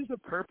the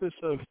purpose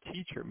of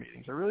teacher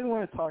meetings? I really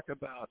want to talk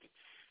about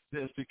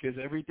this because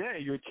every day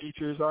your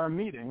teachers are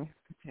meeting,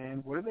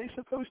 and what are they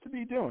supposed to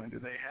be doing?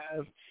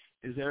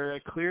 Is there a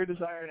clear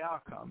desired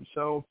outcome?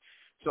 So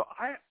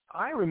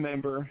I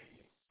remember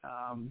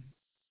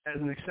as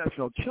an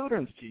exceptional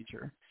children's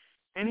teacher,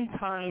 any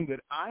time that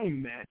I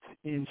met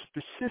in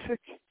specific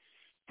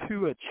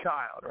to a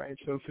child, right?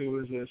 So if it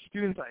was a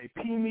student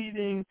IEP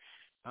meeting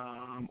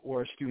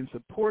or a student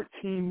support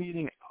team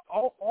meeting,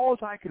 all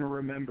I can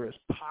remember is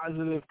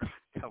positive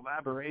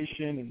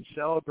collaboration and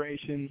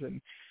celebrations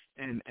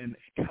and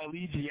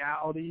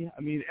collegiality.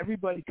 I mean,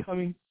 everybody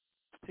coming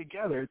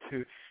together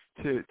to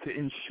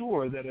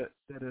ensure that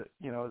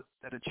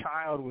a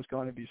child was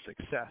going to be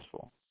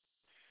successful.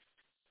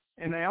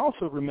 And I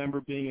also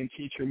remember being in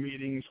teacher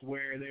meetings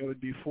where there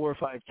would be 4 or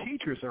 5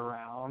 teachers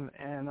around,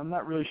 and I'm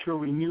not really sure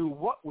we knew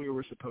what we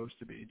were supposed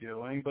to be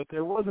doing, but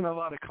there wasn't a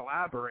lot of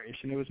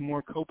collaboration. It was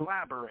more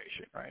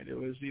co-collaboration, right? It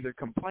was either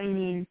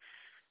complaining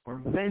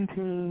or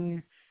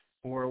venting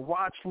or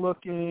watch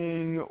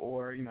looking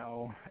or,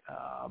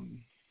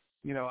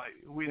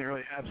 we didn't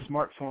really have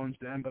smartphones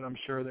then, but I'm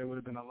sure there would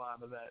have been a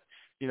lot of that,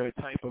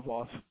 type of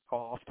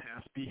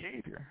off-task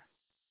behavior.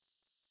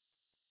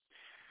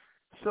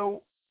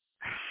 So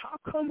how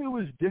come it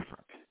was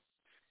different?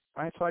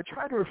 Right? So I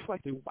try to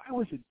reflect, why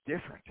was it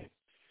different?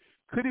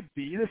 Could it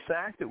be the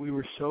fact that we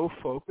were so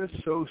focused,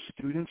 so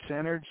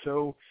student-centered,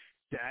 so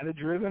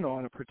data-driven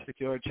on a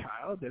particular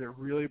child that it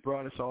really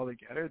brought us all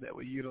together, that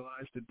we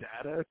utilized the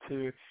data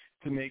to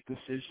make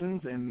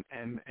decisions and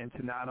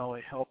to not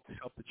only help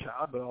the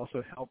child but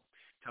also help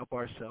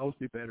ourselves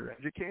be better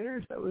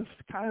educators? That was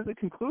kind of the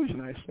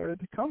conclusion I started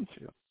to come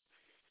to.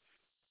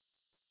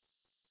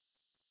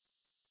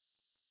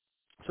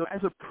 So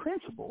as a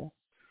principal,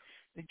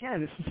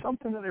 again, this is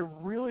something that I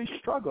really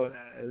struggled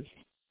as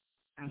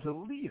a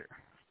leader.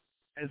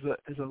 As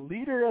a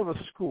leader of a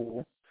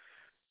school,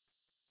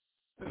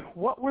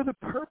 what were the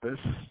purpose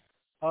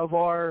of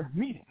our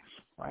meetings,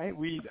 right?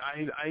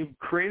 I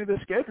created a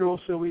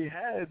schedule so we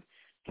had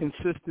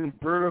consistent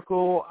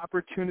vertical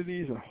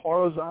opportunities and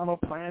horizontal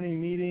planning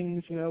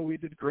meetings. We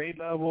did grade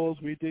levels,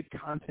 we did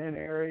content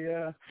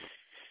area,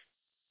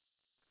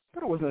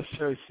 but I wasn't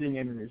necessarily seeing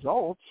any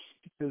results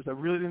because I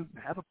really didn't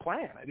have a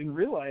plan. I didn't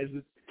realize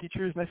that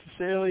teachers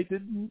necessarily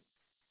didn't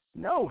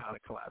know how to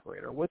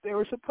collaborate or what they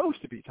were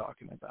supposed to be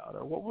talking about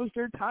or what was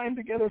their time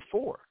together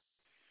for.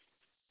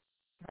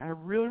 I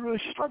really,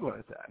 really struggled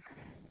with that.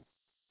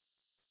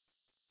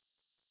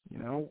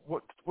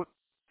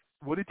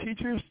 What do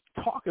teachers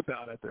talk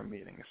about at their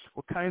meetings?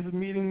 What kinds of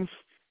meetings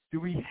do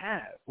we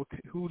have?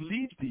 Who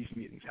leads these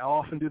meetings? How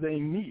often do they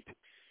meet?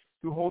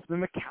 Who holds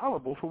them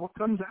accountable for what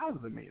comes out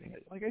of the meeting?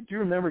 Like, I do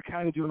remember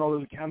kind of doing all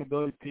those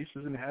accountability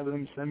pieces and having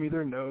them send me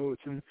their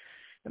notes, and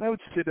I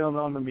would sit down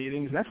on the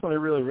meetings, and that's when I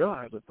really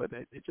realized it. But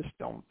they just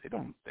don't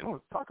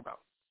talk about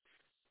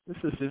it.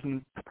 This just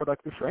isn't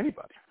productive for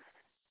anybody.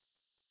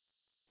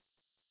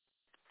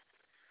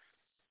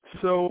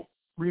 So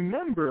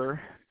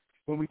remember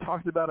when we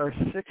talked about our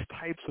 6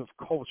 types of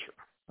culture,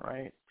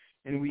 right?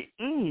 And we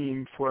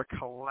aim for a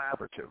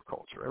collaborative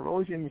culture. We're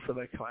always aiming for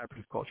that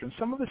collaborative culture. And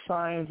some of the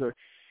signs are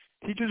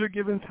teachers are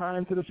given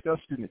time to discuss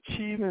student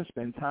achievement,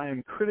 spend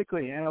time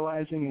critically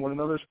analyzing one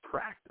another's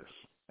practice.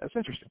 That's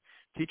interesting.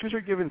 Teachers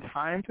are given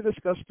time to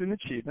discuss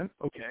student achievement.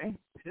 Okay,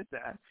 hit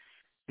that.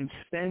 And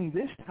spend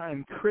this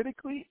time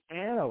critically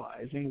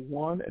analyzing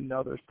one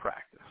another's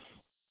practice.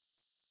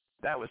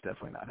 That was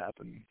definitely not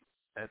happening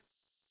at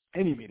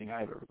any meeting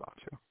I've ever gone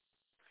to.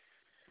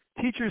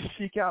 Teachers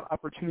seek out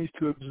opportunities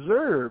to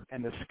observe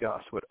and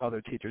discuss what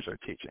other teachers are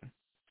teaching.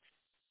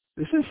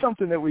 This is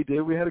something that we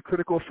did. We had a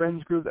critical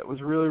friends group that was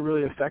really,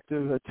 really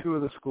effective at 2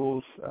 of the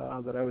schools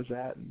that I was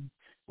at, and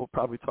we'll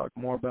probably talk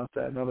more about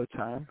that another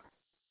time.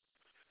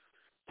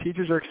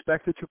 Teachers are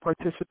expected to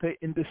participate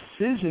in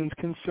decisions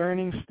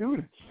concerning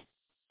students.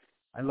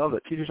 I love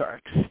that. Teachers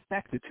are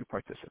expected to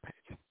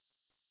participate.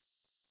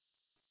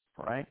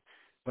 Right?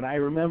 When I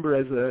remember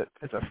as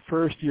a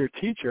first-year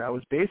teacher, I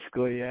was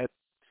basically at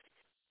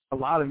a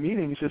lot of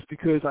meetings just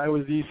because I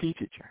was the EC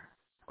teacher,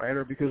 right,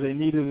 or because they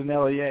needed an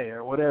LEA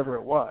or whatever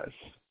it was.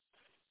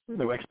 There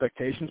were no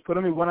expectations put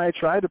on me. When I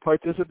tried to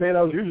participate,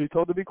 I was usually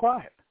told to be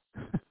quiet.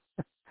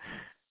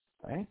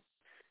 Right?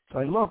 So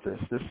I love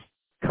this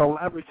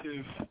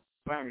collaborative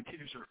environment.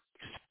 Teachers are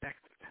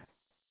expected.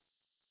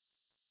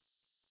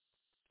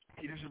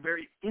 Teachers are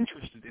very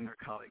interested in their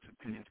colleagues'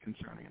 opinions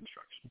concerning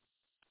instruction.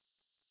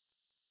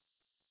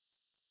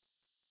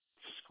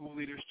 School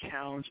leaders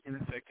challenge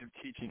ineffective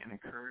teaching and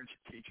encourage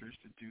teachers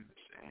to do the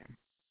same.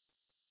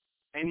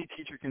 Any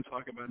teacher can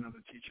talk about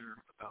another teacher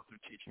about their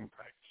teaching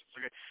practices.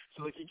 Okay,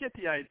 so you get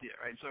the idea,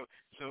 right?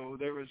 So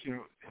there was,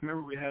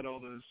 remember we had all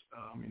those,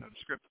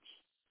 descriptors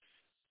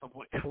of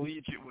what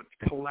collegiate, what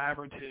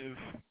collaborative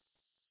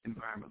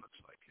environment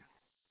looks like.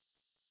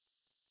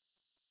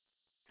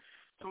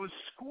 So as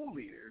school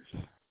leaders,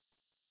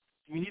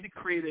 we need to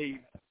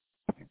create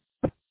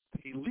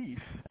a leaf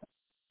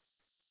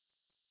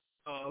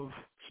of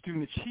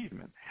student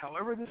achievement.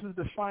 However this is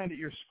defined at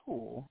your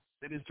school,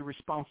 that is the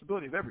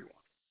responsibility of everyone.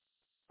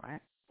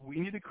 right? We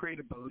need to create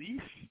a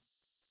belief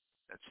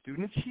that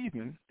student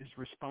achievement is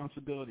the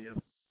responsibility of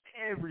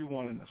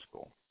everyone in the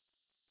school.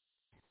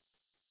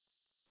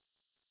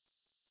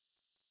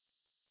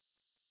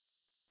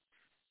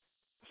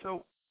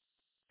 So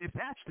if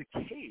that's the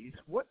case,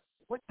 what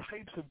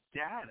types of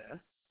data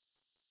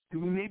do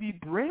we maybe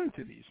bring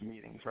to these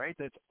meetings, right?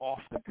 That's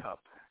off the cuff,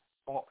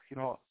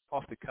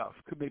 off the cuff.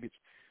 Maybe it's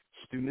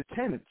student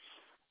attendance,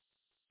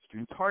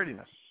 student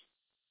tardiness,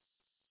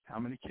 how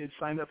many kids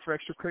signed up for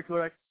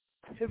extracurricular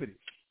activities.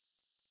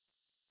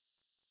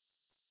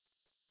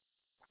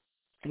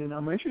 In an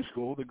elementary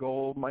school, the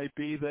goal might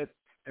be that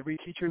every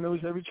teacher knows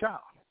every child,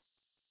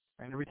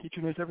 and every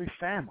teacher knows every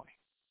family.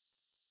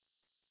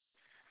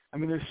 I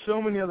mean, there's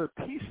so many other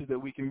pieces that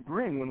we can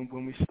bring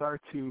when we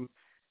start to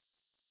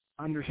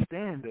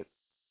understand that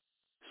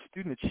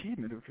student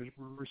achievement is the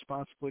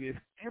responsibility of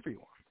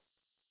everyone.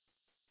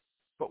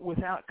 But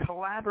without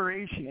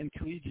collaboration and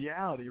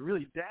collegiality,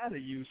 really data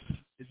use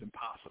is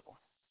impossible.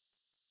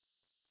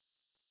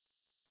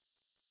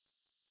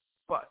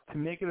 But to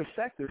make it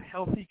effective,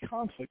 healthy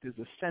conflict is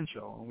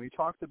essential. And we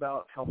talked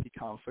about healthy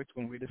conflict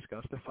when we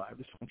discussed the 5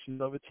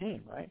 dysfunctions of a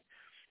team, right?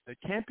 There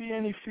can't be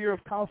any fear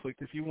of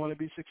conflict if you want to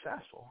be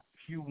successful.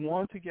 If you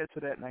want to get to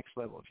that next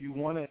level, if you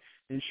want to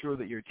ensure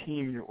that your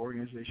team and your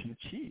organization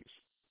achieves,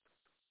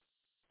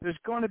 there's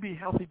going to be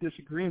healthy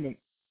disagreement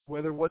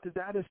whether what the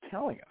data is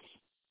telling us,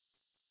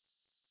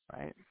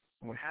 right?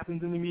 What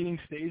happens in the meeting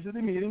stays in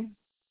the meeting.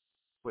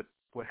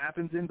 What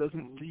happens in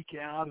doesn't leak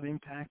out and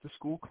impact the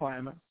school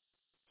climate.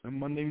 So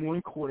Monday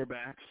morning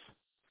quarterbacks.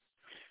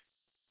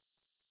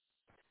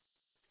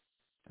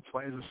 That's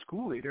why as a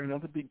school leader,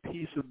 another big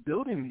piece of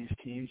building these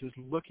teams is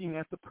looking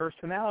at the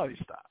personality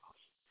styles.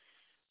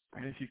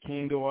 And if you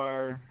came to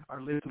our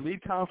Live to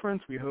Lead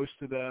conference, we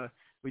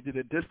did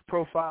a DISC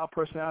profile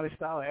personality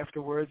style.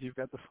 Afterwards, you've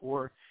got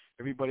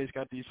everybody's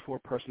got these 4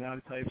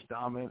 personality types: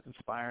 dominant,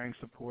 inspiring,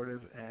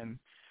 supportive, and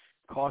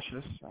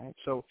cautious, right?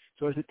 So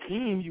as a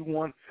team, you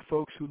want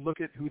folks who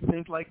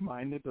think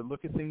like-minded, but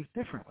look at things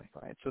differently,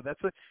 right? So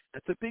that's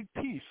a big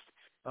piece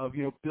of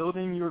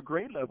building your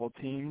grade level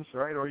teams,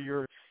 right, or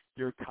your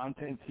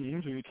content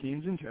teams or your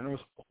teams in general,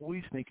 is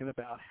always thinking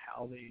about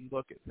how they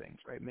look at things,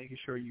 right? Making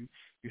sure you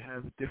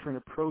have different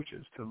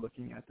approaches to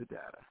looking at the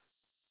data.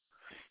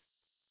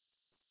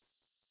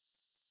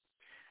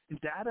 And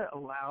data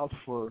allows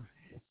for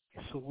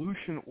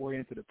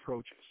solution-oriented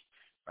approaches,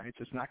 right?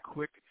 So it's not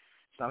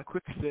a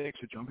quick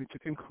fix or jumping to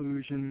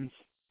conclusions,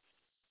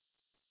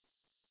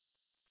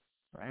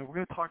 right? We're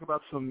going to talk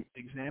about some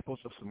examples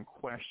of some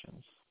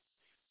questions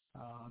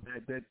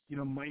that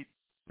might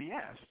be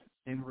asked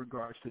in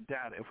regards to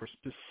data if we're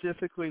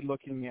specifically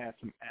looking at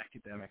some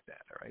academic data,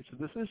 right? So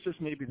this is just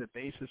maybe the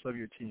basis of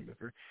your team.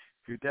 If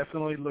you're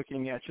definitely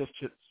looking at just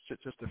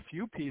a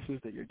few pieces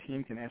that your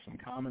team can ask some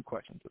common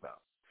questions about.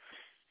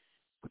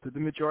 What did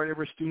the majority of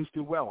our students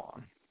do well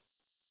on?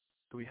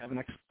 Do we have an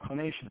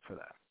explanation for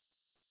that?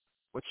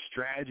 What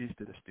strategies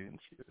did the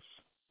students use?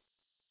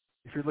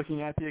 If you're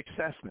looking at the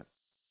assessment,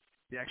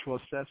 the actual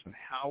assessment,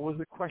 how was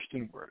the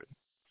question worded?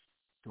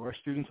 Do our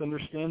students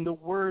understand the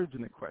words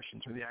in the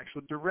questions or the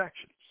actual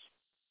directions?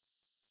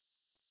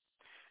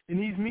 In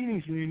these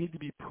meetings, you need to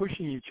be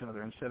pushing each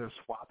other instead of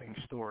swapping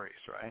stories,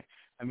 right?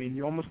 I mean,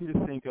 you almost need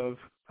to think of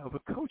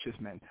a coach's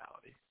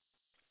mentality,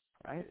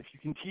 right? If you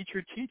can teach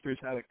your teachers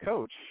how to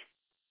coach,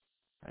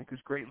 right,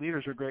 because great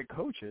leaders are great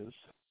coaches,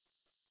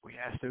 we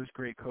ask those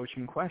great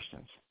coaching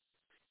questions.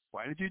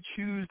 Why did you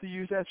choose to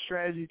use that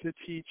strategy to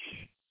teach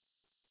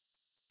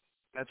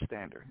that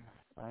standard?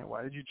 Right?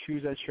 Why did you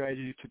choose that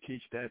strategy to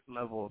teach that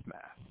level of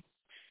math?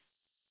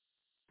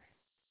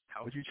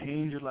 How would you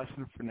change your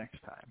lesson for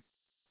next time?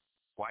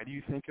 Why do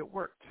you think it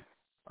worked?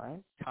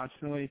 Right?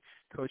 Constantly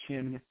coaching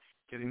and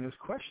getting those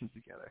questions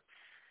together.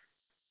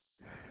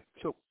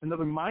 So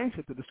another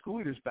mindset that the school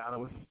leaders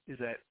battle with is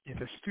that if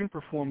a student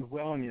performed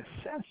well in the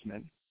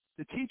assessment,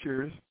 the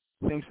teachers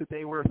thinks that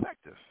they were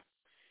effective.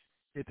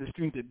 If the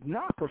student did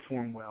not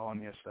perform well on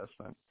the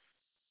assessment,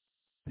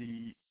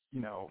 the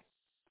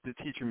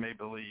teacher may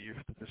believe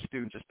that the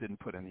student just didn't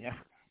put in the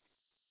effort.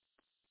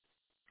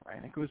 Right?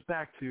 And it goes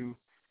back to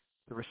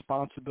the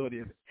responsibility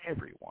of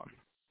everyone.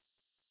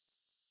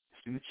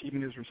 Student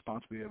achievement is the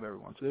responsibility of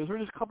everyone. So those are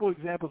just a couple of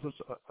examples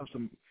of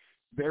some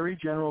very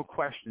general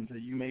questions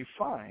that you may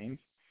find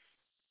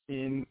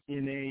in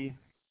a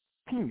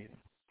team meeting,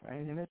 right?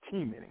 In a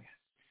team meeting.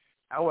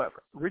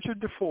 However, Richard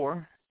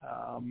DeFore,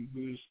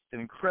 who's an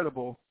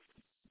incredible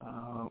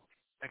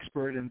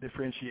expert in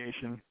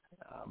differentiation,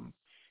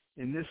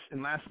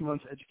 in last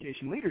month's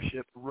Education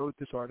Leadership, wrote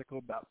this article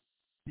about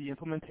the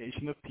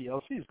implementation of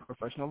PLCs,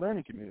 professional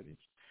learning communities.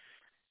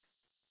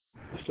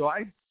 So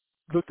I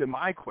looked at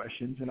my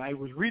questions, and I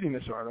was reading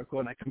this article,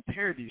 and I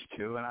compared these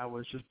two, and I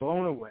was just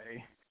blown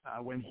away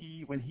when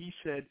he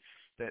said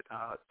that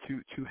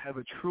to have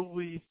a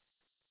truly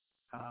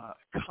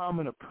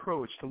common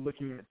approach to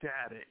looking at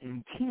data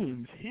in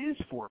teams, his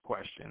 4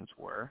 questions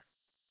were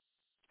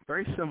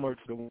very similar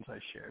to the ones I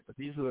shared, but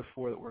these are the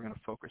 4 that we're going to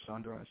focus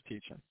on during this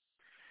teaching.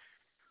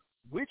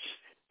 Which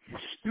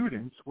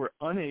students were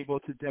unable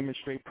to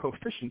demonstrate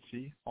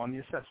proficiency on the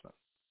assessment?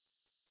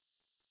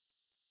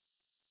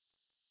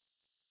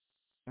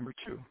 Number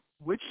 2,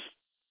 which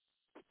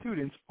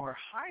students are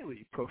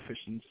highly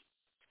proficient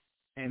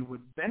and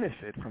would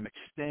benefit from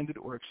extended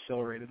or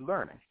accelerated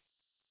learning?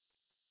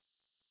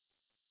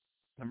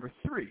 Number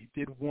 3,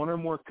 did one or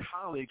more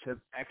colleagues have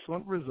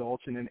excellent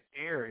results in an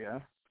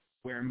area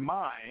where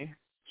my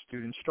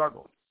students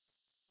struggled?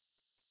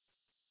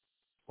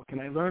 What can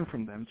I learn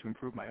from them to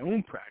improve my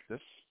own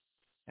practice?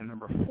 And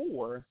number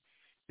 4,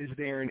 is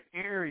there an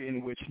area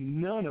in which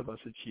none of us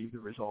achieved the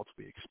results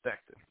we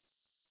expected?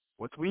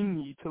 What do we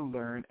need to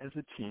learn as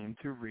a team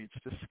to reach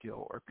the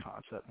skill or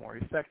concept more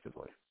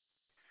effectively?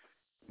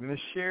 I'm going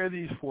to share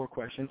these 4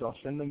 questions. I'll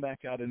send them back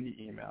out in the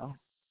email.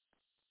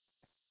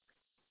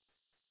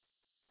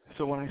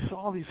 So when I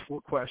saw these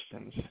 4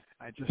 questions,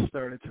 I just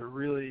started to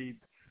really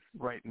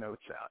write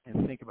notes out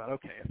and think about,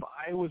 okay, if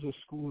I was a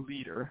school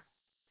leader,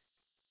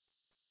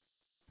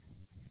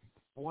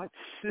 what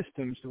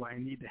systems do I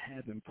need to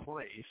have in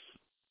place?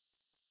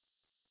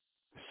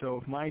 So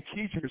if my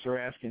teachers are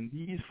asking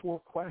these 4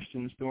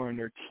 questions during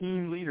their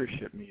team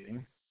leadership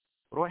meeting,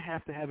 what do I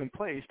have to have in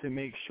place to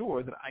make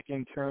sure that I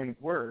can turn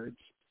words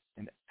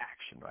into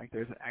action, right?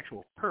 There's an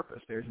actual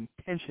purpose. There's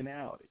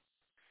intentionality.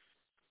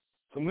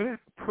 So I'm going to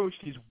approach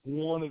these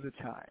one at a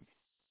time.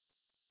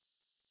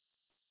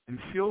 And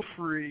feel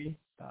free,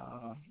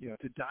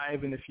 to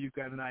dive in if you've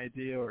got an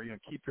idea, or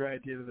keep your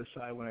idea to the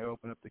side when I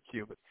open up the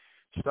queue. But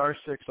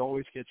 *6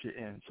 always gets you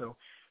in. So,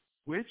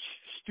 which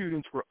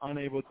students were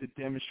unable to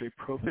demonstrate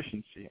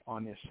proficiency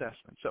on the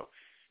assessment? So,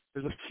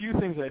 there's a few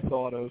things I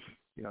thought of.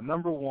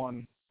 Number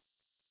 1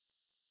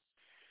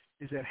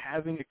 is that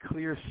having a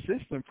clear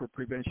system for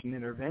prevention and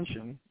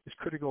intervention is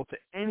critical to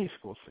any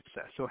school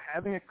success. So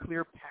having a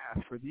clear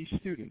path for these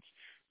students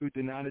who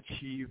did not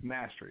achieve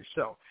mastery.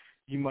 So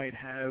you might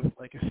have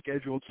like a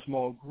scheduled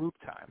small group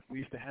time. We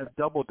used to have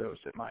double dose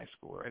at my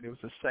school, right? It was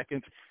a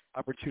second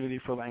opportunity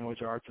for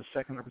language arts, a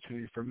second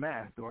opportunity for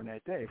math during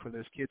that day for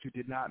those kids who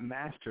did not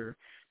master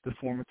the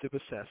formative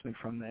assessment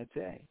from that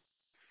day.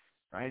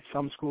 Right?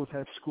 Some schools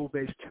have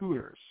school-based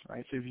tutors,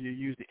 right? So if you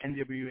use the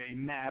NWA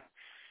MAP,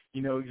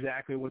 you know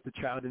exactly what the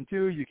child can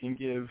do. You can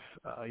give,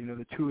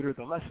 the tutor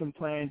the lesson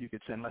plan. You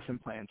could send lesson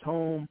plans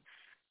home.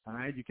 All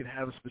right? You could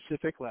have a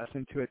specific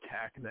lesson to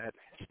attack that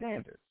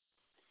standard.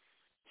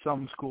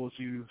 Some schools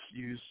use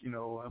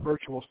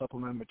virtual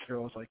supplemental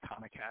materials like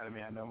Khan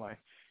Academy. I know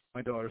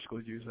my daughter's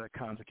school uses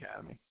Khan's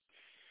Academy.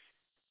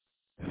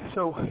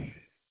 So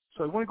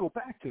I want to go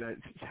back to that.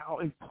 It's how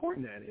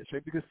important that is,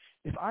 right? Because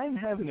if I'm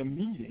having a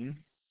meeting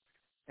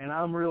and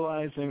I'm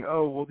realizing,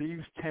 oh, well,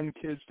 these 10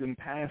 kids didn't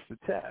pass the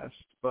test,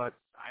 but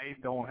I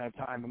don't have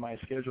time in my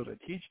schedule to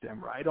teach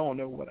them, or I don't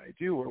know what I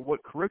do, or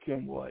what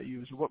curriculum will I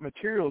use, or what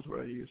materials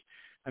will I use.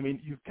 I mean,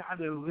 you've got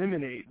to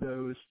eliminate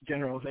those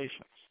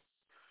generalizations,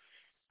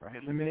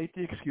 right? Eliminate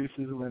the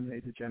excuses,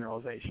 eliminate the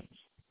generalizations.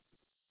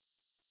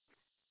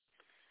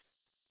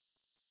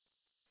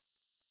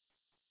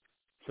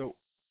 So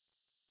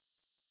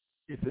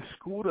if the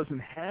school doesn't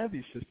have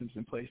these systems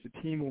in place,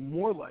 the team will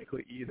more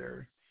likely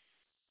either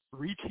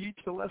reteach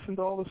the lesson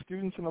to all the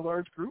students in a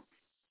large group,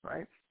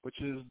 right,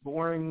 which is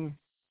boring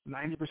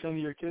 90% of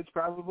your kids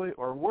probably,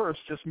 or worse,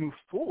 just move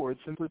forward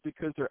simply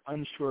because they're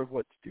unsure of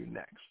what to do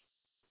next.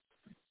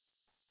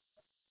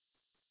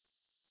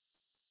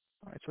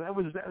 All right, so that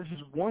was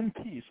just one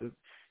piece of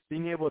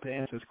being able to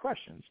answer those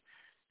questions.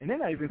 And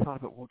then I even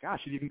thought about, well,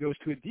 gosh, it even goes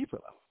to a deeper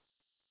level.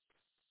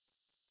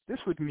 This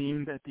would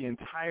mean that the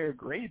entire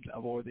grade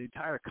level or the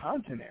entire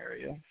content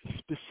area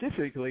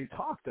specifically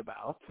talked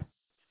about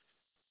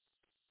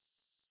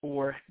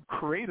or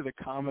created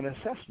a common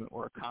assessment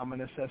or a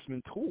common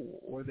assessment tool,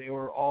 or they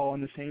were all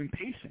on the same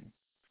pacing.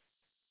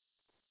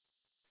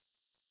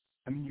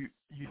 I mean,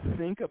 you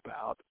think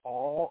about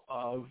all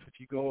of, if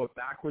you go a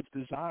backwards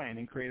design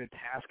and create a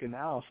task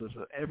analysis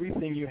of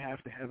everything you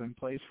have to have in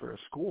place for a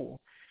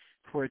school,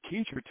 for a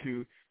teacher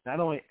to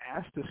not only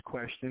ask this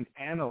question,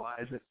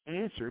 analyze it,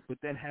 answer it, but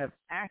then have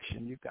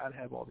action. You've got to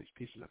have all these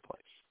pieces in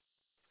place.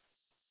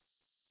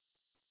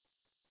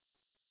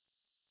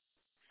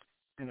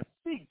 And a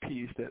big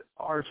piece that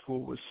our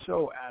school was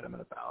so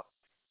adamant about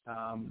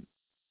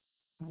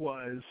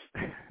was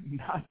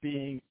not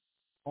being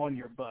on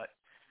your butt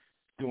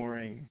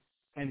during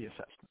any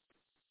assessment,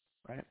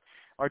 right?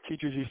 Our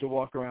teachers used to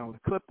walk around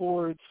with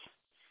clipboards,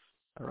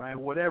 all right,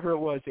 whatever it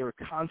was, they were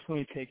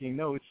constantly taking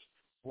notes,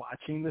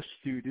 watching the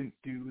student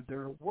do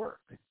their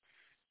work.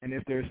 And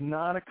if there's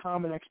not a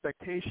common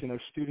expectation of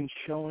students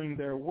showing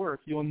their work,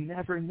 you'll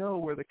never know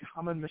where the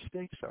common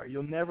mistakes are.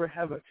 You'll never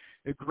have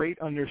a great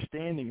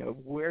understanding of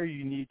where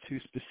you need to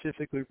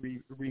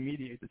specifically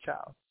remediate the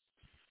child.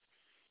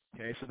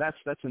 Okay, so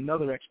that's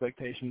another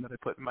expectation that I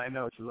put in my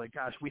notes. Is like,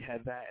 gosh, we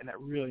had that, and that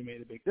really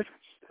made a big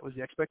difference. That was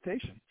the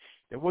expectation.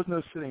 There was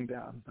no sitting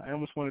down. I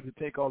almost wanted to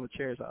take all the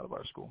chairs out of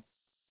our school.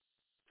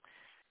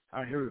 All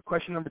right, here we go.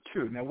 Question number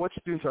 2. Now, what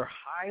students are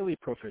highly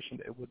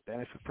proficient and would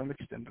benefit from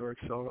extended or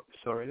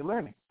accelerated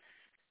learning?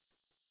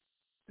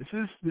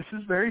 This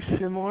is very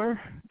similar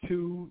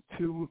to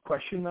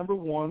question number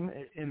one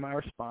in my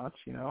response.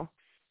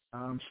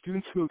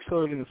 Students who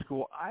accelerated in the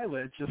school I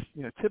led just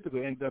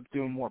typically ended up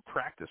doing more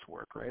practice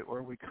work, right?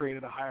 Or we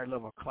created a higher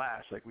level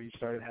class, like we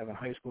started having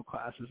high school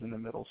classes in the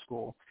middle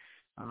school.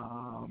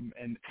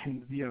 And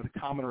the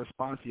common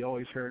response you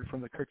always heard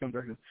from the curriculum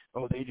director,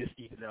 oh, they just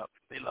eat it up.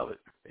 They love it.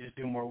 They just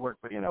do more work.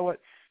 But you know what?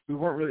 We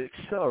weren't really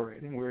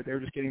accelerating. They were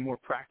just getting more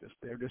practice.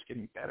 They were just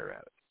getting better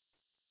at it.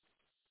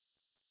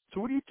 So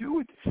what do you do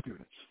with these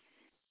students?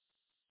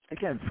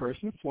 Again,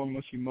 first and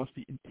foremost, you must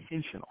be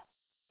intentional.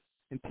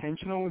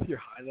 Intentional with your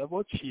high-level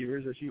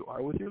achievers as you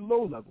are with your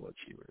low-level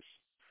achievers.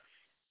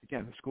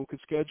 Again, the school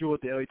could schedule a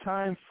daily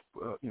time,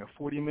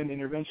 40-minute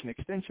intervention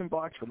extension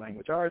blocks for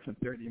language arts and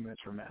 30 minutes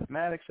for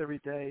mathematics every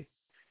day.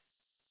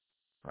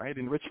 Right?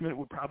 Enrichment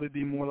would probably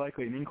be more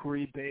likely an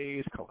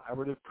inquiry-based,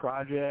 collaborative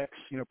projects,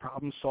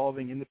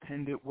 problem-solving,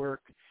 independent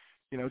work,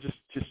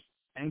 just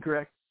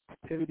anchor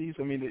activities.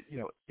 I mean,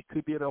 it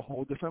could be at a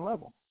whole different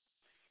level.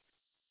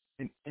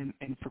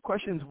 And for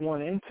questions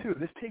 1 and 2,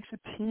 this takes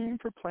a team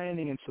for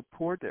planning and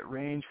support that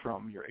range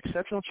from your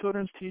exceptional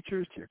children's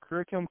teachers to your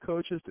curriculum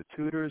coaches to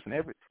tutors and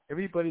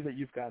everybody that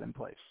you've got in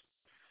place.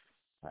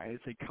 All right?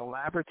 It's a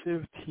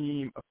collaborative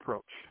team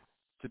approach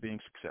to being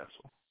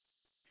successful.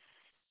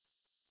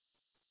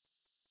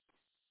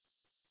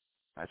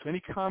 All right, so any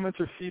comments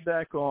or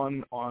feedback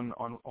on 1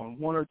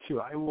 or 2?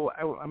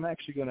 I'm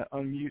actually going to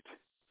unmute.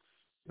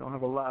 We don't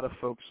have a lot of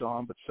folks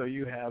on, but so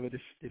you have it.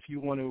 If you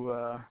want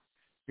to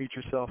mute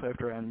yourself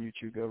after I unmute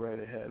you, go right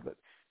ahead. But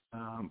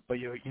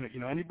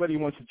anybody who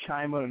wants to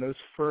chime in on those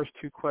first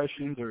 2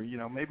 questions, or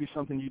maybe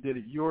something you did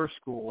at your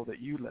school that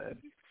you led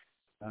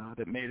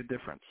that made a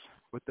difference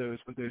with those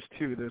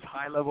 2, those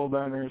high-level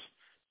learners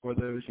or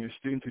those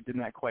students who did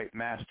not quite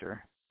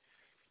master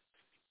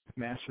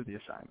the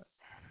assignment.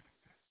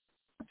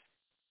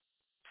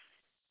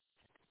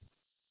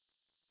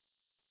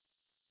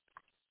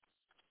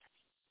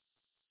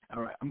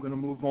 All right, I'm going to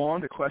move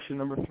on to question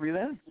number 3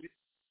 then.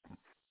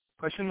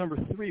 Question number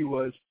 3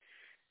 was,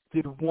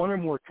 did one or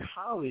more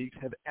colleagues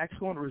have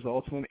excellent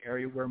results in an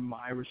area where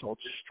my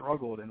results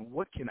struggled, and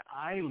what can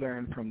I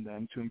learn from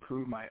them to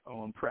improve my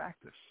own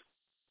practice?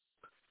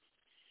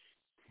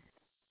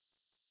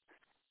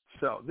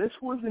 So this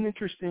was an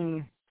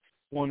interesting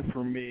one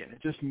for me, and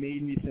it just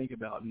made me think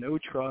about no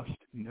trust,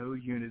 no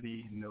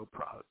unity, no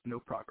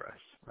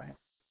progress, right?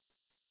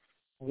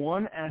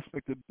 One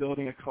aspect of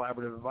building a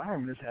collaborative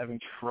environment is having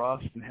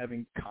trust and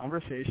having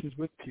conversations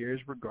with peers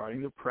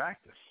regarding their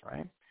practice,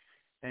 right?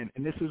 And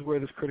this is where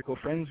this critical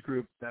friends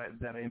group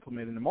that I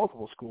implemented in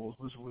multiple schools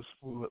was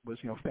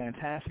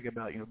fantastic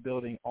about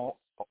building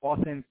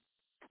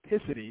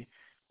authenticity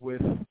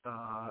with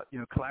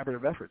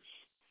collaborative efforts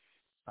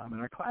in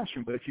our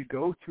classroom. But if you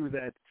go through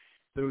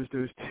those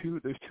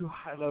two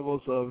high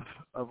levels of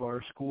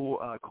our school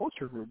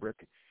culture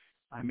rubric,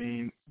 I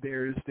mean,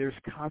 there's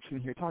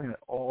constantly here talking that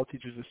all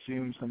teachers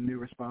assume some new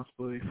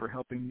responsibility for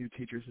helping new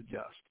teachers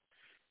adjust.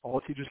 All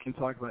teachers can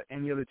talk about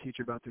any other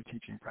teacher about their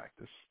teaching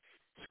practice.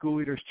 School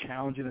leaders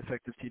challenge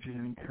ineffective teachers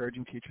and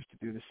encouraging teachers to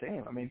do the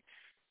same. I mean,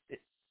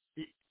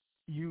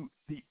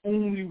 the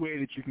only way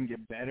that you can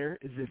get better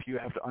is if you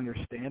have to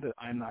understand that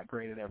I'm not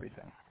great at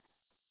everything.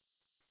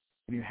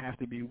 And you have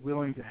to be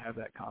willing to have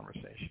that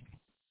conversation.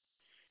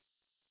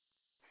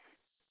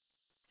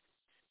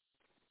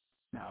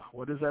 Now,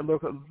 what does that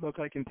look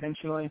like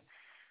intentionally?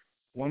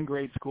 One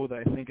great school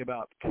that I think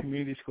about,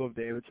 Community School of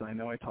Davidson. I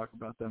know I talk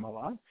about them a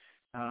lot,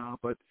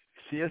 but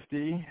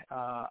CSD,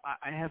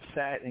 I have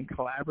sat in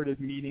collaborative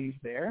meetings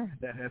there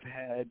that have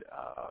had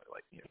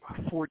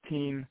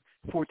 14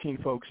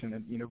 folks in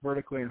it,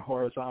 vertically and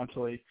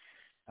horizontally,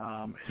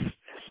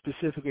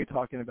 specifically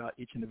talking about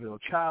each individual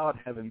child,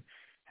 having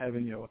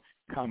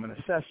common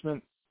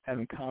assessment,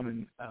 having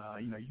common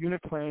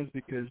unit plans,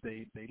 because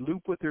they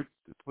loop with their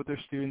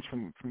students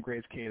from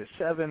grades K to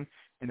 7,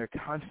 and they're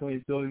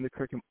constantly building the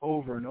curriculum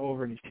over and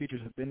over, and these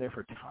teachers have been there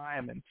for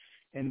time,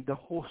 and the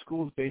whole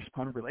school is based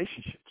upon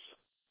relationships.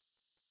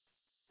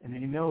 And they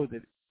know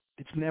that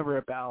it's never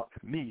about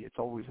me, it's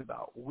always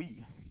about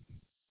we.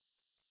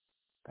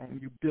 And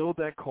you build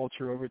that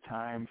culture over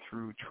time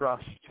through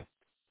trust,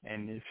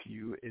 and if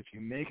you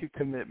make a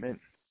commitment,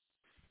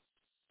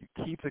 you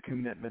keep the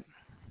commitment.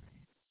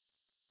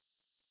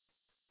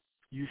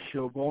 You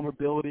show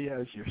vulnerability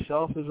as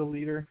yourself as a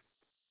leader,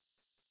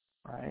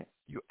 right?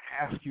 You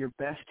ask your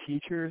best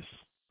teachers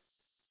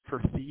for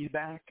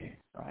feedback,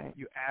 right?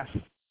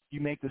 You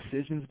make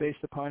decisions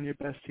based upon your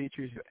best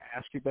teachers. You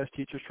ask your best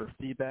teachers for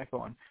feedback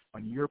on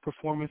your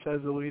performance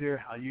as a leader,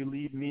 how you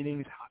lead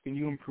meetings, how can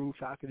you improve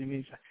faculty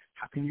meetings,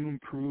 how can you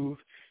improve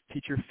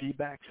teacher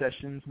feedback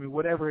sessions, I mean,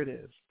 whatever it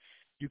is,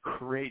 you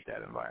create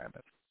that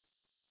environment.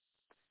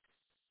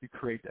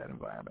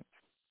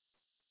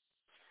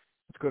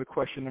 Let's go to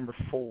question number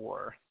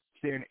 4.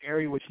 Is there an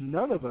area which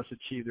none of us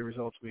achieved the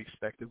results we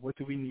expected? What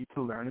do we need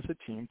to learn as a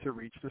team to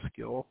reach the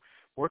skill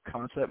or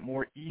concept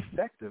more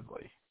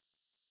effectively?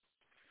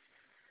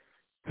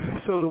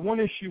 So the one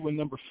issue when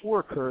number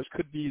 4 occurs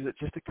could be that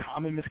just a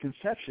common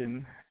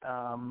misconception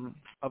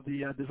of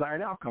the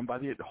desired outcome by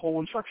the whole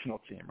instructional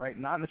team, right?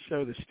 Not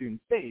necessarily the student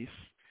base,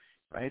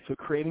 right? So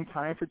creating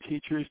time for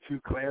teachers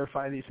to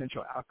clarify the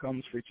essential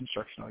outcomes for each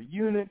instructional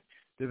unit,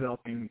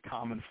 developing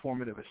common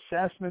formative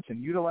assessments,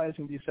 and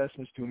utilizing the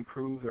assessments to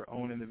improve their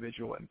own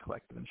individual and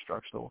collective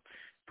instructional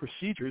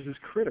procedures is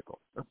critical,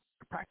 or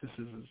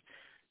practices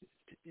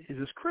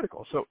is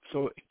critical.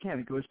 So again,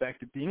 it goes back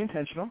to being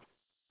intentional,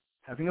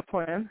 having a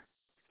plan,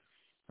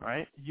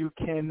 right? You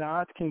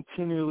cannot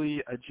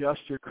continually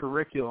adjust your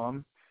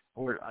curriculum,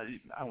 or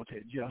I won't say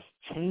adjust,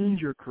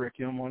 change your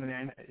curriculum on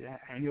an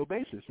annual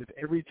basis. If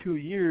every 2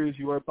 years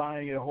you are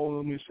buying a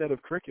whole new set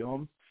of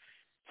curriculum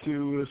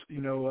to,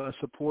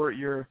 support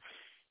your,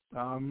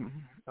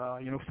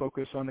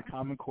 focus on the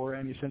Common Core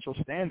and essential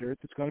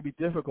standards, it's going to be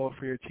difficult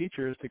for your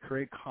teachers to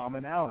create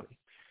commonality,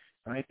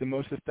 right? The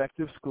most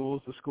effective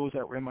schools, the schools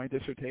that were in my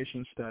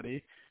dissertation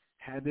study,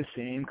 had the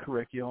same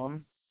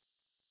curriculum,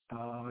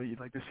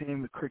 like the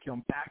same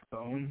curriculum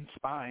backbone,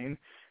 spine,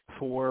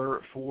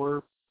 for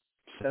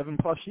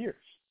 7+ years.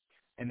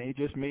 And they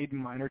just made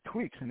minor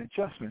tweaks and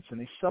adjustments, and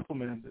they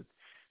supplemented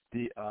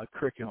the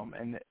curriculum,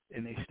 and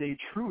they stayed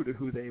true to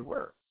who they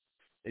were.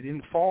 They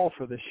didn't fall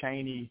for the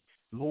shiny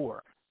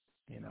lure,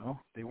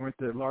 They weren't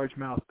the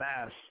largemouth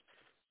bass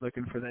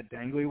looking for that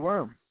dangly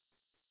worm.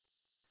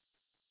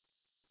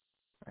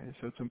 Right?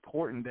 So it's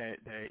important that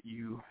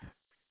you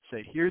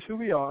say, here's who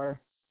we are,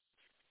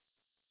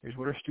 here's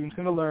what our students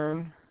are going to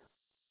learn,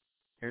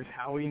 here's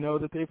how we know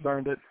that they've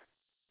learned it,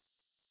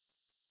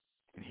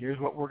 and here's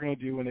what we're going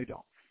to do when they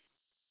don't,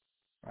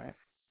 right?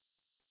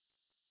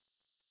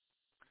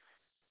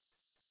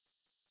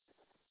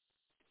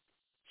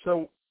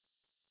 So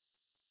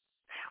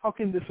how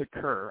can this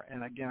occur?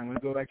 And again, I'm going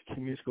to go back to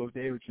Community School of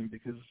Davidson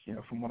because,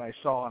 from what I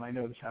saw, and I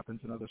know this happens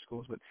in other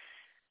schools, but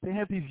they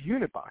have these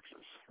unit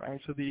boxes, right?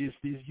 So these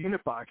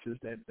unit boxes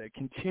that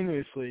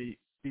continuously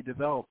be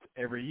developed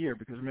every year,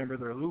 because remember,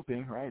 they're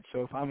looping, right?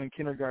 So if I'm in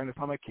kindergarten, if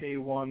I'm a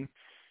K1,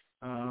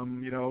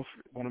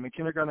 when I'm in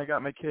kindergarten, I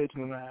got my kids,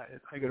 and then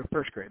I go to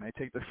first grade, and I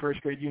take the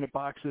first grade unit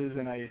boxes,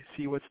 and I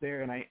see what's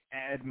there, and I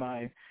add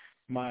my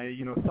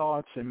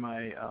thoughts and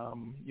my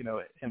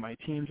and my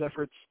team's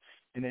efforts,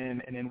 and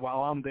then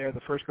while I'm there,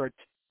 the first grade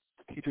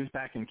teachers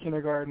back in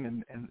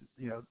kindergarten, and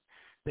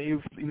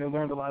they've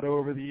learned a lot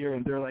over the year,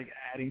 and they're like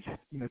adding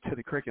to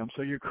the curriculum.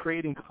 So you're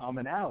creating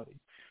commonality,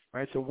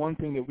 right? So one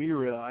thing that we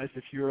realized,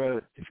 if you're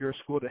a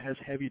school that has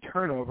heavy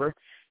turnover,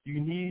 you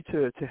need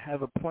to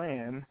have a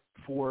plan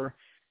for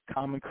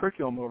common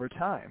curriculum over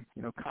time,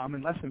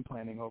 common lesson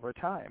planning over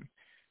time,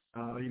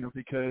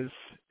 because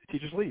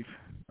teachers leave,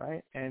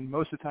 right? And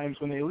most of the times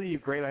when they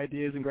leave, great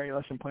ideas and great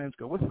lesson plans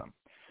go with them.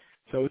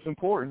 So it's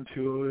important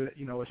to,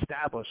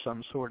 establish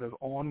some sort of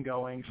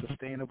ongoing,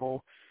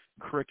 sustainable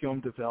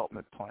curriculum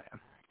development plan.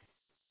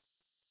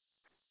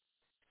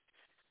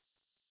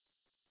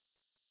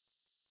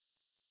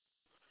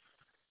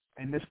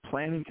 And this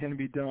planning can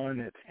be done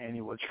at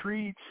annual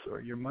retreats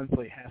or your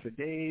monthly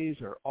half-a-days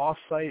or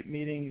off-site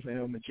meetings. I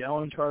know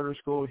Magellan Charter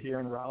School here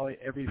in Raleigh,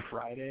 every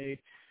Friday,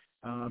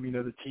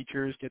 the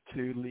teachers get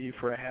to leave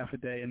for a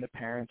half-a-day, and the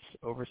parents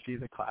oversee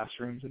the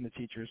classrooms, and the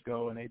teachers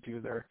go and they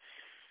do their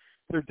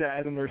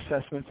data and their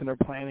assessments and their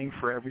planning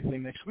for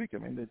everything next week. I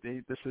mean,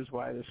 this is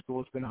why the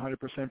school has been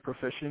 100%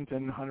 proficient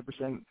and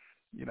 100%,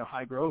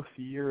 high growth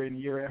year in,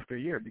 year after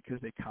year, because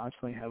they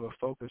constantly have a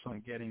focus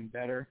on getting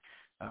better,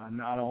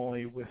 not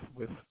only with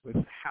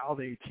how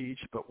they teach,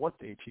 but what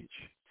they teach,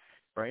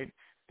 right?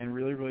 And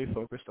really, really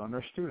focused on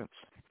their students.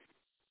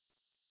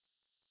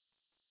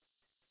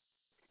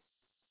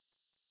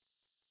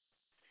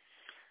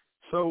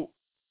 So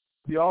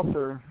the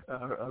author,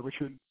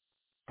 Richard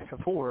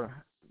Kaffour,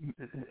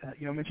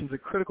 mentions a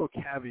critical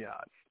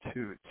caveat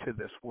to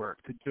this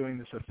work, to doing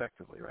this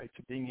effectively, right?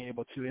 To being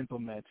able to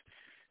implement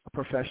a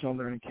professional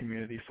learning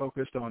community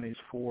focused on these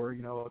 4,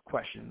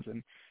 questions.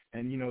 And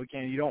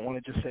again, you don't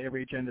want to just say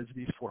every agenda is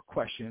these 4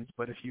 questions,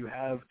 but if you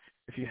have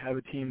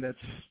a team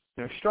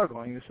that's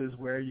struggling, this is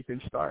where you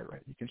can start,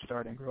 right? You can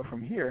start and grow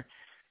from here.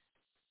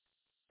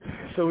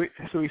 So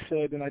he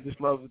said, and I just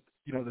love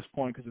this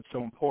point because it's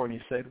so important.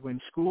 He said, when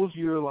schools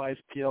utilize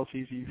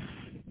PLCs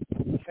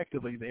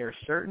effectively, they are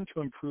certain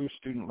to improve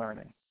student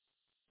learning.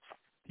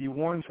 He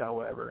warns,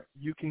 however,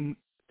 you can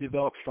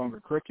develop stronger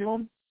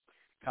curriculum,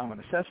 common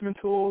assessment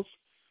tools,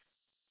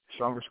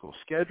 stronger school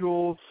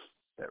schedules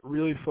that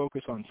really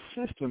focus on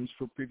systems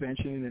for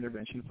prevention and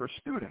intervention for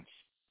students.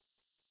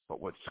 But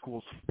what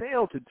schools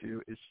fail to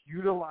do is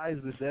utilize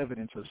this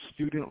evidence of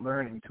student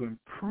learning to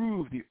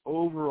improve the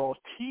overall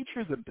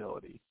teacher's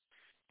ability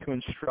to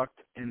instruct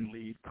and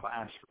lead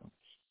classrooms.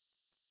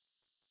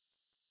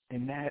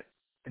 And that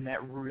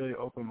really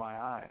opened my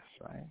eyes,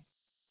 right?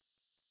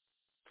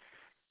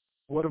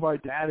 What of our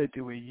data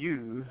do we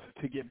use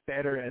to get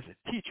better as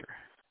a teacher,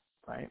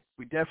 right?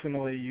 We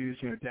definitely use,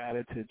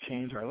 data to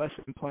change our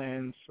lesson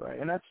plans, right?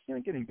 And that's,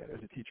 getting better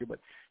as a teacher. But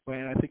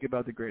when I think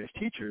about the greatest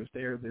teachers,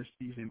 they are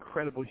these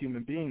incredible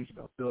human beings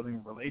about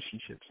building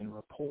relationships and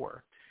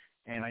rapport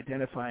and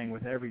identifying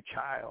with every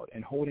child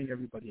and holding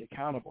everybody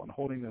accountable and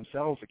holding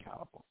themselves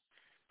accountable.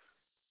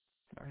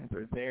 Right?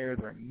 They're there,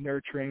 they're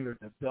nurturing, they're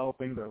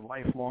developing, they're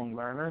lifelong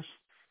learners.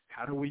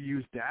 How do we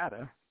use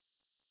data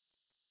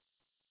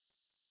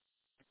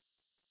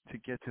to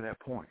get to that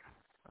point?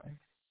 Right?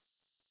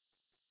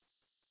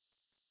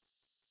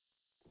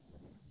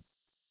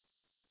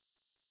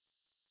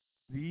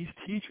 These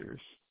teachers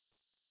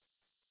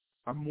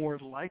are more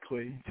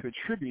likely to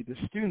attribute the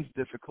student's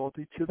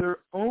difficulty to their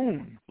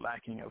own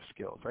lacking of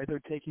skills, right? They're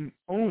taking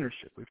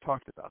ownership. We've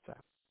talked about that,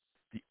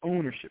 the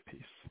ownership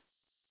piece.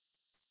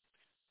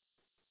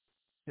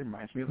 It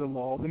reminds me of the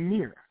law of the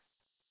mirror,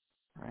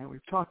 right?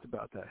 We've talked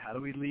about that. How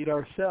do we lead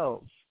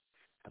ourselves?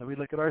 How do we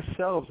look at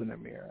ourselves in the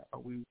mirror? Are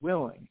we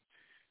willing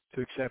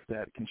to accept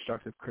that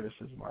constructive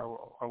criticism?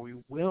 Are we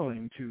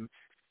willing to,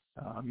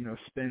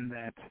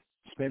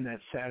 spend that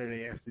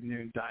Saturday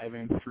afternoon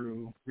diving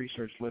through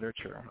research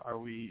literature? Are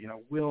we,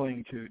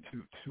 willing to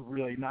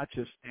really not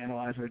just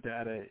analyze our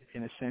data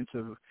in a sense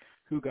of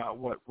who got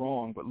what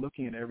wrong, but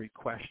looking at every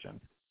question,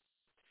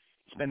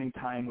 spending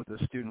time with the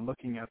student,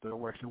 looking at their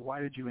work, saying, why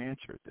did you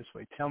answer it this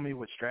way? Tell me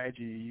what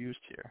strategy you used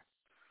here.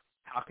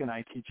 How can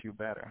I teach you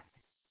better?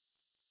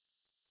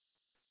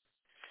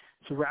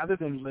 So rather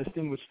than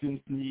listing what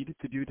students need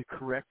to do to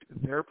correct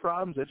their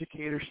problems,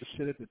 educators should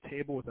sit at the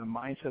table with a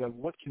mindset of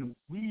what can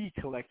we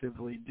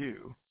collectively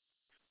do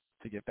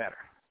to get better,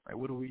 right?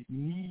 What do we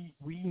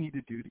need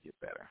to do to get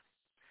better?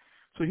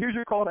 So here's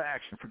your call to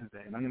action for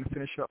today, and I'm going to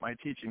finish up my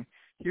teaching.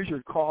 Here's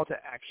your call to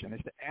action,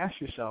 is to ask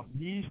yourself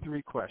these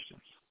 3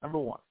 questions. Number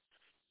 1,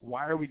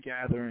 why are we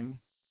gathering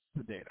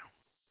the data?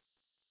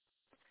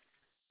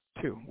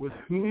 2, with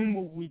whom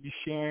will we be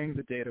sharing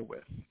the data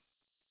with?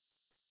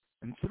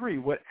 And 3,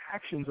 what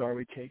actions are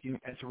we taking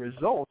as a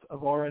result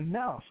of our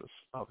analysis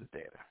of the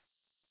data?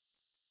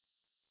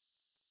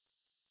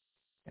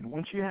 And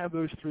once you have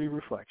those 3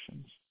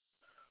 reflections,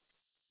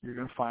 you're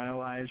going to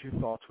finalize your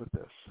thoughts with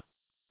this.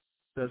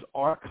 Does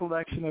our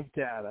collection of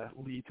data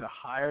lead to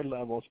higher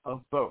levels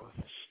of both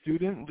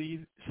student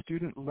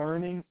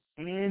learning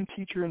and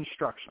teacher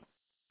instruction?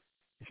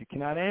 If you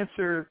cannot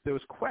answer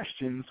those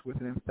questions with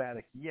an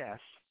emphatic yes,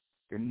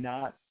 you're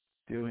not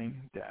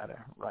doing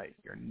data right.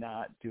 You're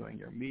not doing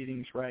your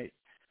meetings right.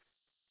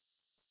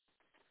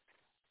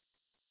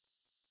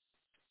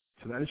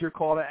 So that is your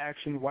call to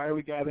action. Why are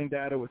we gathering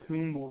data? With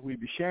whom will we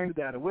be sharing the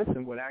data with?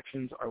 And what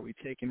actions are we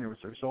taking as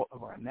a result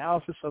of our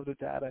analysis of the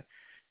data?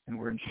 And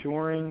we're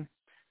ensuring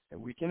that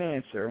we can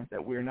answer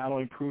that we're not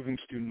only improving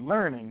student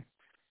learning,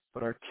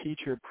 but our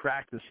teacher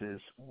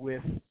practices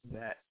with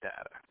that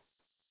data.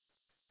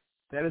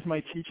 That is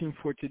my teaching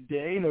for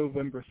today,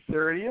 November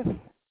 30th.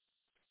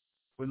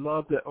 Would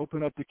love to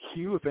open up the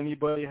queue if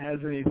anybody has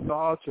any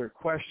thoughts or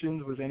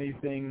questions. Was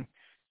anything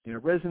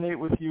resonate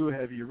with you?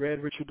 Have you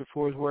read Richard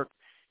DeFore's work?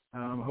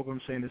 I hope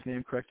I'm saying his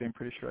name correctly. I'm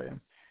pretty sure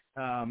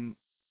I am.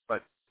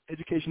 But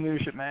Education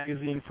Leadership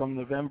Magazine from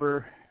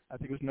November, I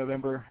think it was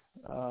November,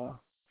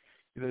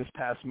 this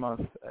past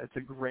month. It's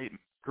a great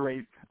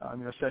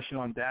session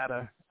on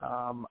data.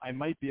 I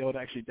might be able to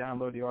actually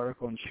download the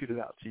article and shoot it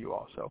out to you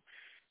also.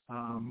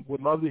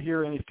 Would love to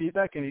hear any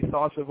feedback, any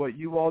thoughts of what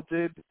you all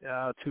did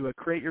to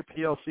create your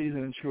PLCs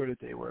and ensure that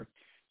they were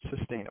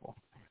sustainable.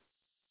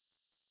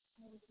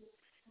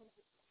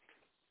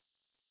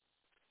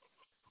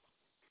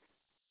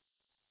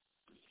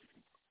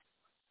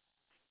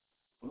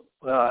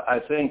 Well, I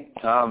think,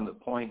 Tom, the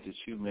point that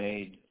you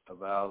made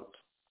about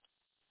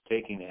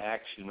taking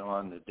action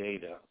on the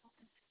data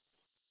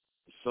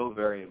is so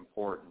very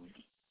important.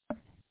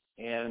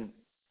 And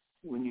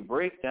when you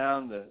break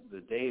down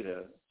the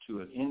data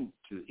to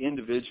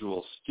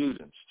individual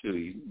students, too,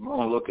 you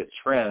want to look at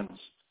trends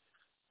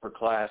for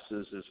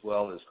classes as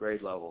well as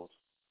grade levels.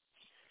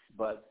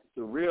 But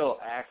the real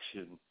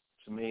action,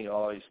 to me,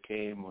 always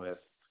came with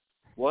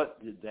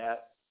what did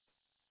that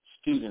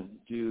student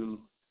do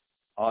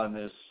on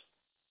this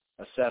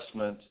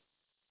assessment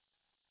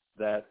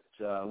that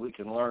we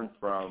can learn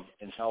from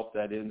and help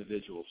that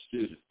individual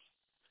student.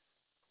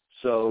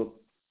 So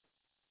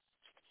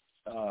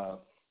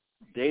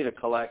data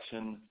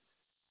collection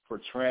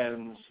for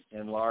trends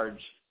in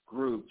large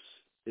groups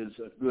is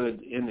a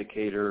good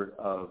indicator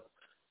of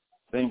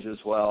things as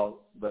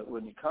well. But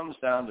when it comes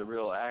down to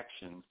real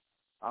action,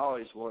 I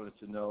always wanted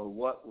to know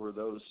what were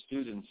those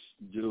students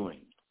doing.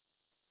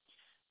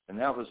 And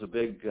that was a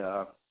big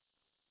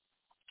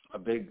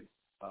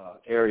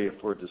area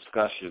for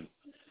discussion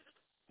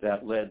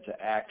that led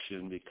to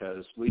action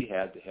because we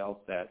had to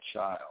help that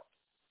child.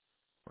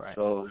 Right.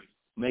 So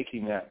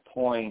making that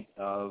point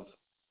of,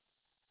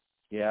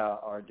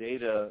 our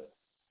data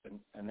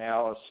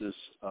analysis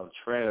of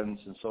trends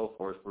and so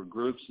forth for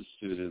groups of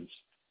students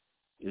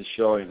is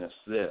showing us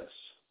this.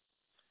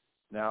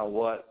 Now,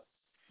 what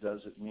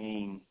does it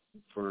mean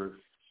for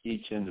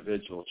each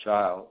individual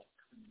child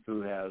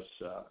who has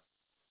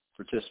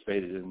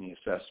participated in the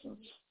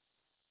assessments?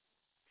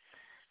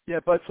 Yeah,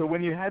 but so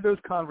when you had those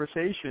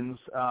conversations,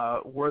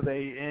 were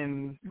they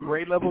in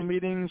grade level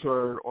meetings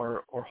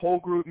or whole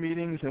group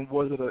meetings? And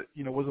was it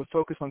was it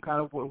focused on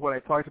kind of what I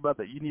talked about,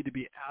 that you need to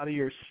be out of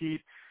your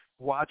seat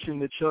watching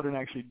the children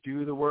actually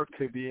do the work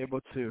to be able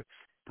to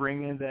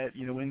bring in that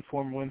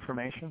informal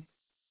information?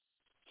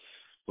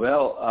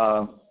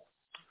 Well,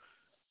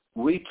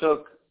 we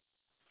took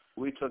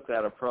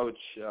that approach.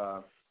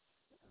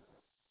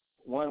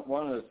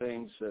 One of the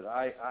things that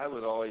I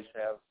would always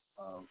have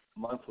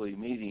monthly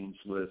meetings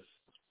with,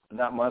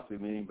 not monthly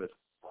meeting, but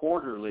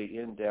quarterly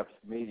in-depth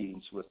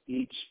meetings with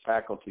each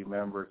faculty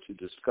member to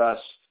discuss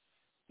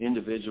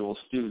individual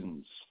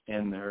students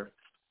and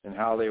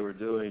how they were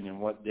doing and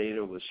what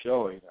data was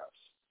showing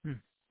us.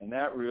 And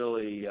that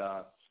really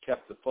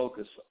kept the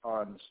focus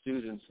on the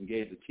students and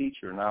gave the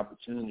teacher an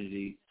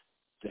opportunity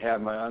to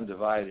have my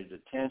undivided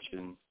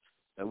attention,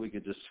 that we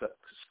could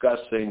discuss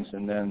things,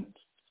 and then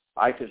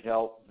I could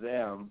help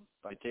them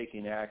by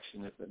taking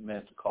action if it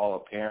meant to call a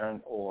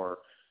parent or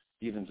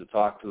even to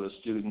talk to a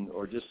student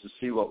or just to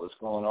see what was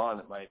going on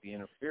that might be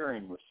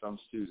interfering with some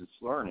students'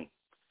 learning.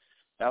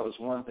 That was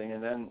one thing.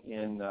 And then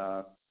in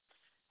the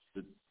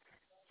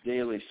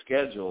daily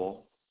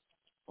schedule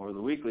or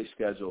the weekly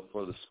schedule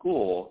for the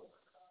school,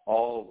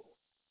 all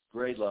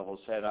grade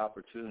levels had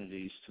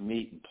opportunities to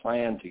meet and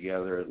plan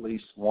together at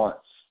least once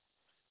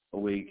a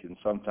week, and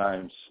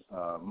sometimes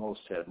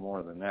most had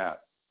more than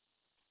that.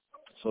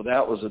 So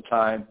that was a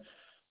time,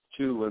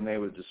 too, when they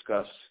would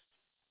discuss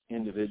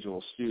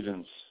individual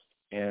students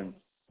and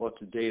what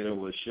the data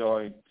was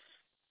showing,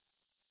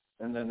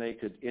 and then they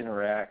could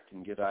interact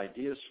and get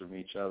ideas from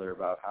each other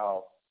about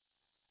how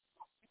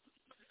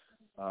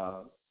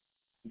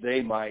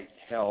they might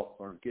help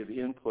or give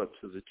input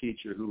to the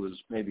teacher who was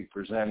maybe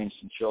presenting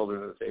some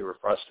children that they were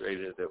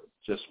frustrated that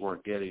just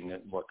weren't getting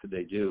it, and what could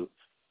they do.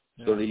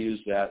 Yeah. So they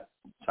used that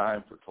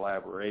time for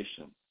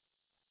collaboration.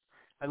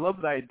 I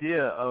love the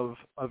idea of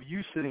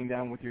you sitting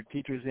down with your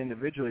teachers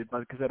individually,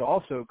 but because it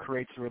also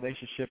creates a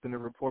relationship and a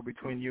rapport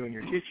between you and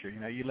your teacher.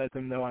 You let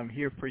them know, I'm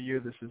here for you.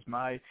 This is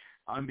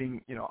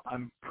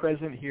I'm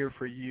present here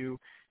for you,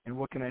 and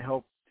what can I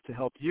help to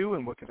help you,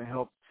 and what can I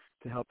help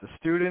to help the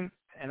student.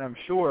 And I'm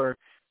sure,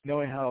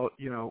 knowing how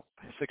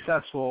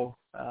successful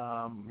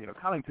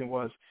Connington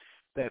was,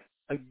 that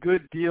a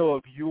good deal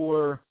of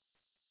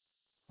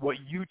what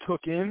you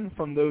took in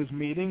from those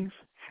meetings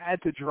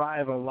had to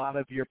drive a lot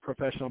of your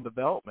professional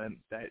development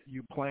that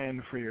you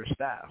planned for your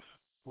staff.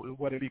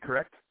 Would it be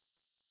correct?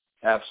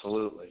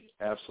 Absolutely.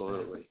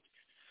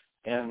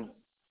 And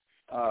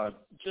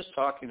just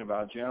talking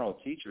about general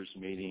teachers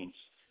meetings,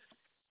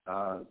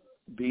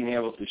 being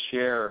able to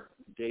share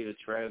data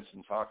trends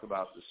and talk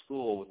about the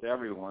school with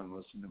everyone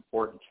was an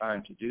important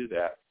time to do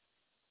that.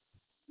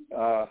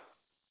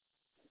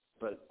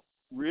 But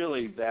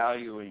really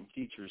valuing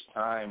teachers'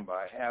 time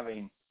by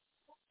having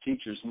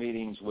teachers'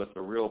 meetings with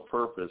a real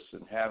purpose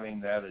and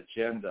having that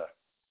agenda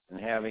and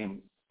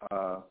having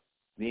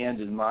the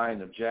end in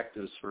mind,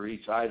 objectives for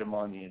each item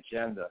on the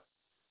agenda,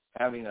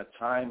 having a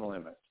time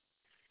limit,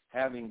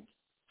 having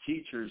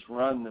teachers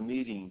run the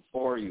meeting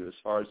for you as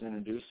far as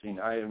introducing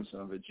items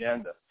of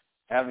agenda,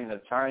 having a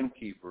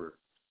timekeeper,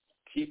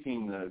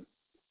 keeping the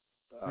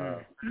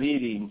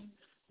meeting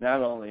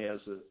not only as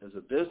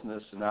a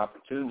business an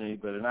opportunity,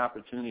 but an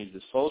opportunity to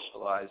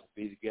socialize, to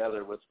be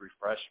together with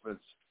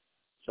refreshments,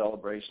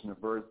 celebration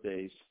of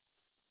birthdays.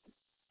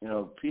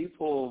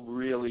 People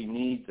really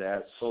need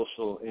that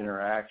social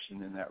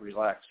interaction and that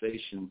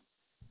relaxation,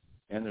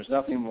 and there's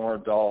nothing more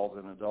dull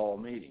than a dull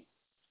meeting.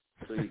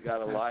 So you've got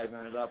to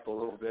liven it up a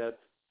little bit,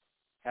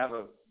 have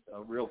a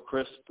real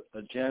crisp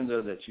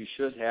agenda that you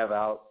should have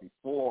out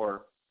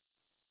before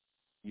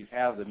you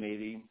have the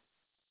meeting,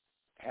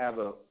 have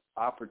an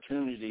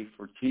opportunity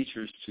for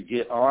teachers to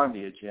get on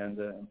the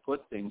agenda and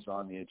put things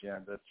on the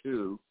agenda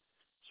too,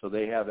 so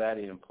they have that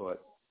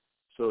input.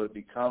 So it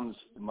becomes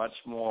much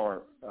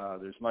more,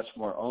 there's much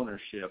more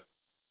ownership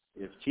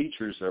if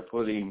teachers are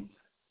putting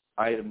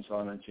items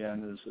on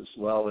agendas as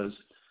well as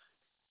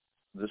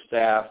the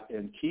staff,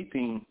 and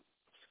keeping,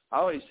 I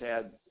always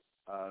had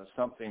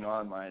something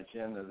on my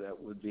agenda that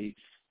would be,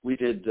 we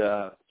did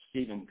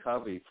Stephen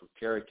Covey for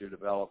character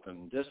development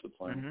and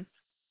discipline. Mm-hmm.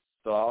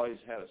 So I always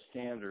had a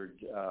standard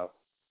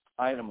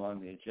item on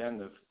the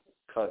agenda,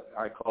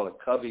 I call it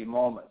Covey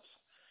moments,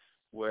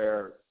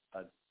 where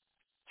a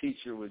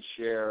teacher would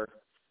share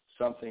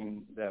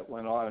something that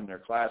went on in their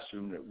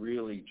classroom that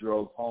really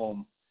drove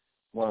home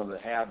one of the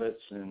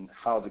habits and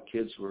how the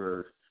kids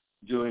were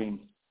doing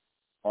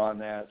on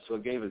that. So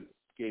it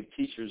gave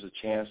teachers a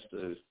chance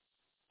to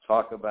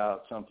talk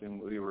about something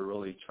we were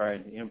really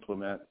trying to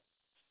implement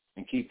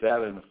and keep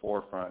that in the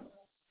forefront.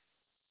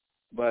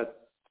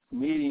 But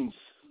meetings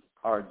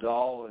are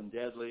dull and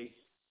deadly,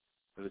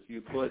 but if you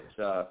put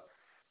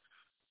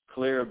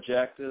clear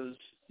objectives,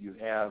 you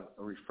have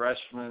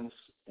refreshments,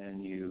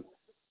 and you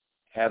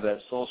have that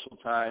social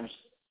times,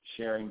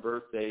 sharing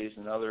birthdays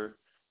and other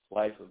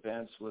life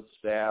events with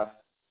staff,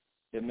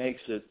 it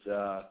makes it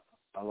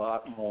a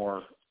lot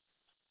more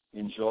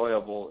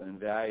enjoyable and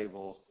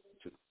valuable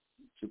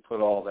to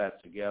put all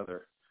that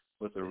together.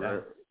 with a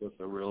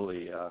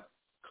really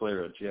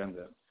clear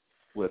agenda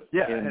with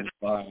and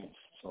minds and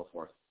so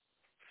forth.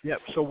 Yep.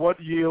 So what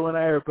you and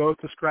I are both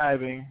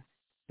describing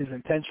is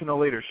intentional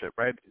leadership,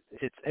 right?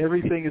 It's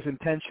everything is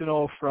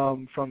intentional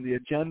from the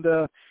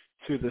agenda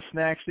to the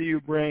snacks that you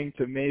bring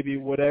to maybe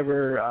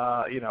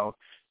whatever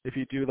if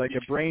you do like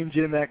a brain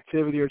gym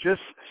activity or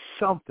just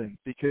something,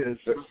 because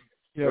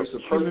there's a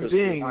human purpose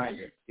beings. behind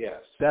it.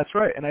 Yes. That's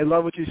right, and I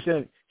love what you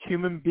said.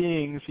 Human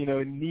beings,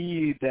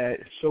 need that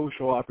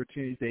social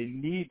opportunities. They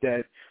need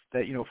that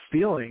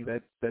feeling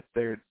that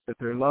they're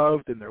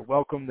loved and they're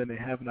welcomed and they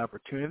have an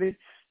opportunity,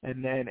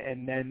 and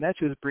then that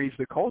just breeds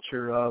the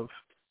culture of.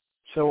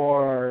 So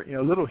are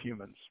little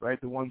humans,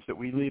 right? The ones that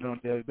we lead on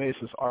a daily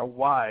basis are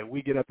why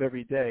we get up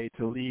every day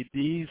to lead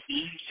these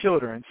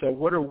children. So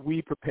what are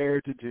we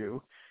prepared to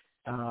do,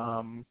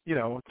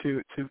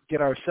 to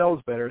get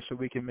ourselves better so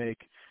we can make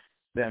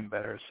them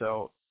better?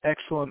 So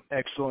excellent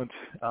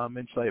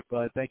insight,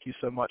 Bud. Thank you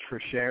so much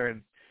for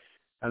sharing.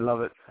 I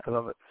love it.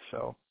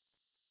 So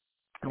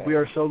and we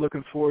are so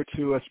looking forward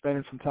to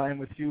spending some time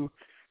with you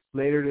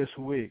later this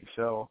week.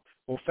 So,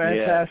 well,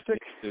 fantastic.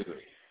 Yeah.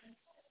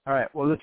 All right. Well, let's